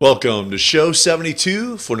Welcome to show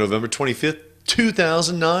 72 for November 25th,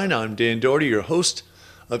 2009. I'm Dan Doherty, your host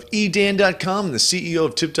of edan.com and the CEO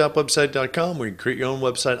of tiptopwebsite.com, where you can create your own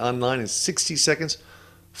website online in 60 seconds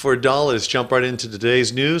for $1. Let's jump right into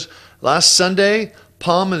today's news. Last Sunday,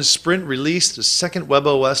 Palm and Sprint released the second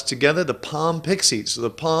WebOS together, the Palm Pixie. So the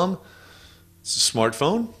Palm, it's a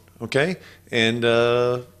smartphone, okay? And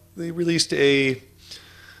they released a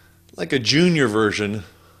junior version,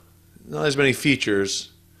 not as many features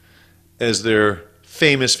as their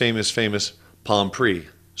famous Palm Pre.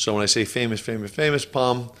 So when I say famous,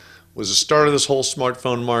 Palm was the start of this whole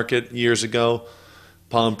smartphone market years ago.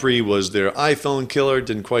 Palm Pre was their iPhone killer,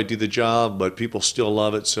 didn't quite do the job, but people still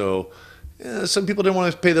love it. So some people didn't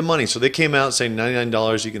want to pay the money. So they came out saying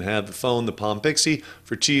 $99 you can have the phone, the Palm Pixie,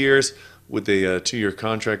 for 2 years with a 2-year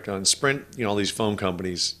contract on Sprint. You know, all these phone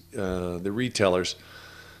companies, the retailers,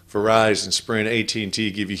 Verizon, Sprint,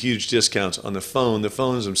 AT&T give you huge discounts on the phone. The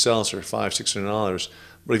phones themselves are $500-$600.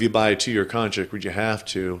 But if you buy a 2-year contract, which you have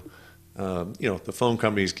to, the phone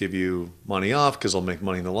companies give you money off because they'll make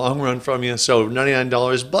money in the long run from you. So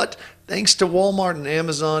 $99. But thanks to Walmart and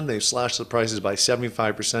Amazon, they've slashed the prices by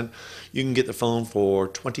 75%. You can get the phone for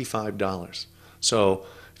 $25. So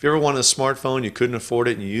if you ever wanted a smartphone, you couldn't afford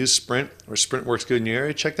it, and you use Sprint, or Sprint works good in your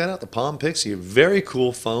area, check that out. The Palm Pixie, a very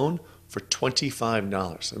cool phone for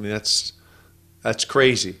 $25. I mean, that's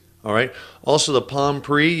crazy. All right. Also, the Palm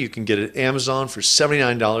Pre, you can get it at Amazon for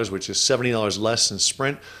 $79, which is $70 less than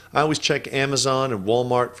Sprint. I always check Amazon and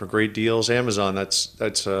Walmart for great deals. Amazon,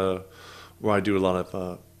 that's where I do a lot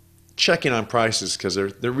of checking on prices, because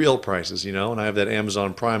they're real prices, you know. And I have that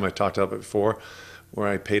Amazon Prime I talked about before, where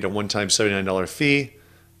I paid a one-time $79 fee,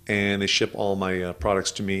 and they ship all my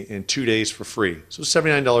products to me in 2 days for free. So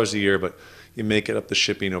 $79 a year, but you make it up the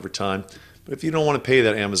shipping over time. But if you don't want to pay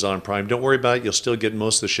that Amazon Prime, don't worry about it. You'll still get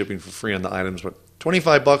most of the shipping for free on the items. But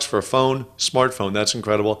 $25 for a phone, smartphone, that's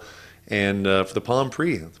incredible. And for the Palm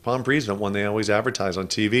Pre is the one they always advertise on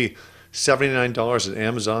TV. $79 at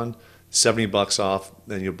Amazon, $70 off.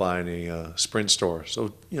 Then you'll buy in a Sprint store.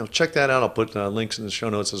 So check that out. I'll put links in the show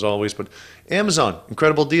notes as always. But Amazon,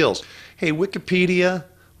 incredible deals. Hey, Wikipedia,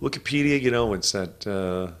 it's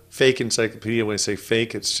that fake encyclopedia. When I say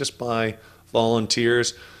fake, it's just by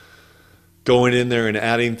volunteers going in there and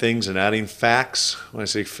adding things and adding facts. When I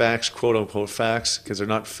say facts, quote unquote facts, because they're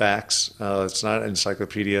not facts. It's not an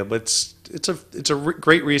encyclopedia, but it's a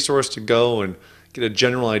great resource to go and get a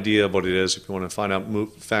general idea of what it is. If you want to find out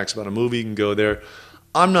facts about a movie, you can go there.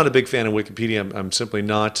 I'm not a big fan of Wikipedia. I'm simply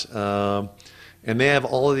not. And they have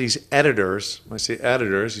all of these editors. When I say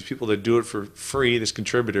editors, these people that do it for free, these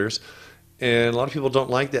contributors. And a lot of people don't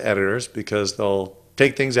like the editors because they'll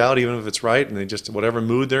take things out even if it's right, and they just, whatever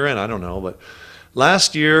mood they're in, I don't know. But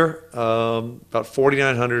last year, about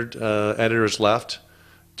 4,900 editors left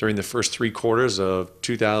during the first 3 quarters of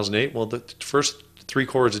 2008. Well, the first 3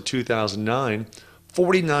 quarters of 2009,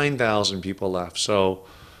 49,000 people left. So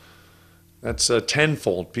that's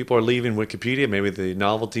tenfold. People are leaving Wikipedia. Maybe the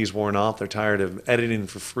novelty's worn off. They're tired of editing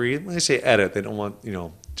for free. When they say edit, they don't want,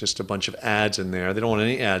 just a bunch of ads in there. They don't want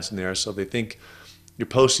any ads in there. So they think you're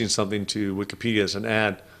posting something to Wikipedia as an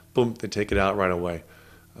ad, boom, they take it out right away.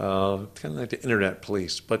 Kind of like the internet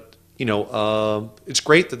police. But, it's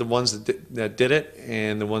great that the ones that did it,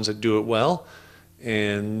 and the ones that do it well,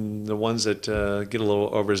 and the ones that get a little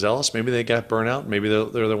overzealous, maybe they got burnt out, maybe they're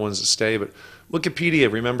the ones that stay. But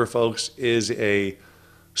Wikipedia, remember folks, is a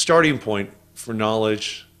starting point for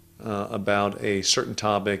knowledge about a certain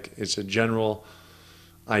topic. It's a general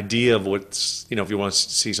idea of what's, if you want to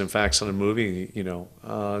see some facts on a movie,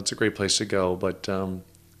 it's a great place to go. But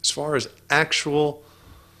as far as actual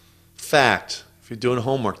fact, if you're doing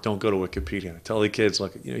homework, don't go to Wikipedia. I tell the kids,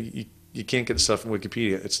 look, you can't get stuff from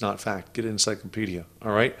Wikipedia. It's not fact. Get an encyclopedia,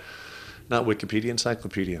 all right? Not Wikipedia,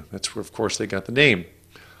 encyclopedia. That's where, of course, they got the name.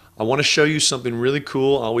 I want to show you something really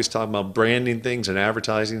cool. I always talk about branding things and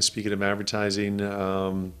advertising. Speaking of advertising,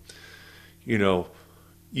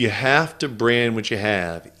 you have to brand what you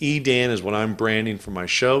have. EDAN is what I'm branding for my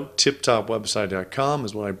show. TipTopWebsite.com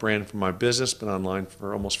is what I brand for my business. Been online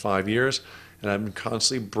for almost 5 years, and I've been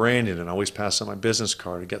constantly branding, and I always pass on my business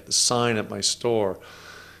card. I get the sign at my store.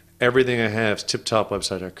 Everything I have is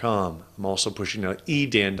TipTopWebsite.com. I'm also pushing out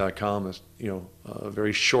EDAN.com, a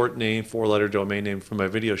very short name, 4-letter domain name for my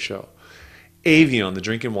video show. Avion, the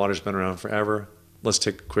drinking water's been around forever. Let's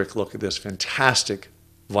take a quick look at this fantastic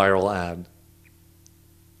viral ad.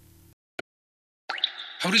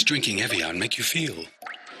 How does drinking Evian make you feel?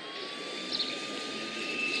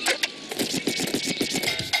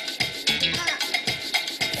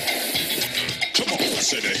 Come on, I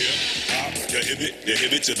said that here. The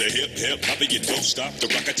hip it to the hip hip, hoppy you don't stop. The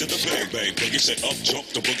rocker to the bang bang boogie, set up jump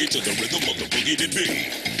the boogie to the rhythm of the boogie to be.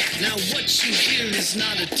 Now what you hear is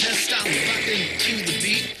not a test. I'm rocking to the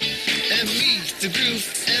beat, and me, the groove,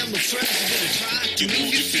 and my friends are gonna try to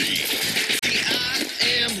move your feet. See, I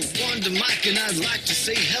am Wonder Mike, and I'd like to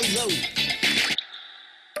say hello.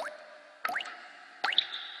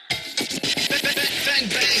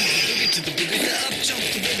 Bang bang boogie to the boogie, the up jump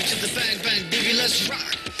the boogie to the bang bang boogie. Let's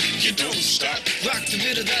rock. You don't stop. Rock the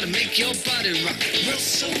rhythm that'll make your body rock. Real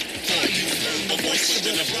so fun. You heard my voice, and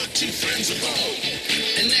then I brought two friends along.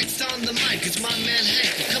 And next on the mic is my man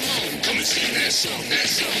Hank. Come on, Come and sing that song, that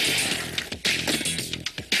song.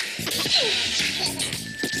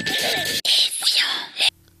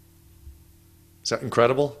 Is that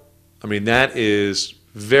incredible? I mean, that is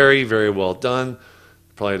very, very well done.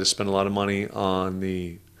 Probably had to spend a lot of money on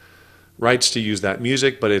the rights to use that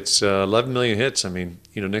music, but it's 11 million hits. I mean,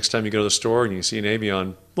 next time you go to the store and you see an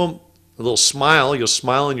Avion, boom, a little smile. You'll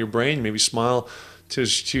smile in your brain, maybe smile to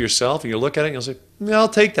yourself, and you'll look at it and you'll say, yeah, I'll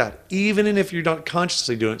take that. Even if you're not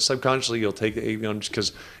consciously doing it, subconsciously you'll take the Avion just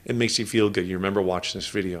because it makes you feel good. You remember watching this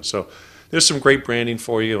video. So there's some great branding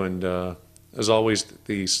for you, and as always,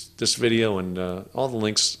 this video and all the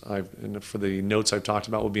links for the notes I've talked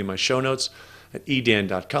about will be in my show notes at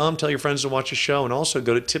edan.com. Tell your friends to watch the show, and also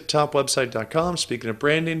go to tiptopwebsite.com. Speaking of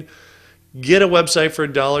branding, get a website for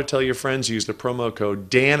 $1. Tell your friends, use the promo code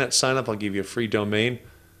Dan at sign up. I'll give you a free domain.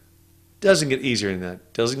 Doesn't get easier than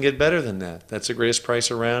that. Doesn't get better than that. That's the greatest price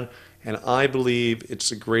around, and I believe it's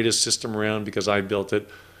the greatest system around because I built it.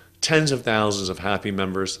 Tens of thousands of happy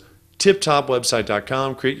members.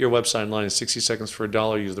 tiptopwebsite.com. Create your website online in 60 seconds for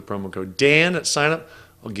 $1. Use the promo code Dan at sign up.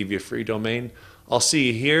 I'll give you a free domain. I'll see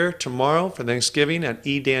you here tomorrow for Thanksgiving at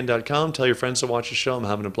edan.com. Tell your friends to watch the show. I'm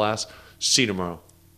having a blast. See you tomorrow.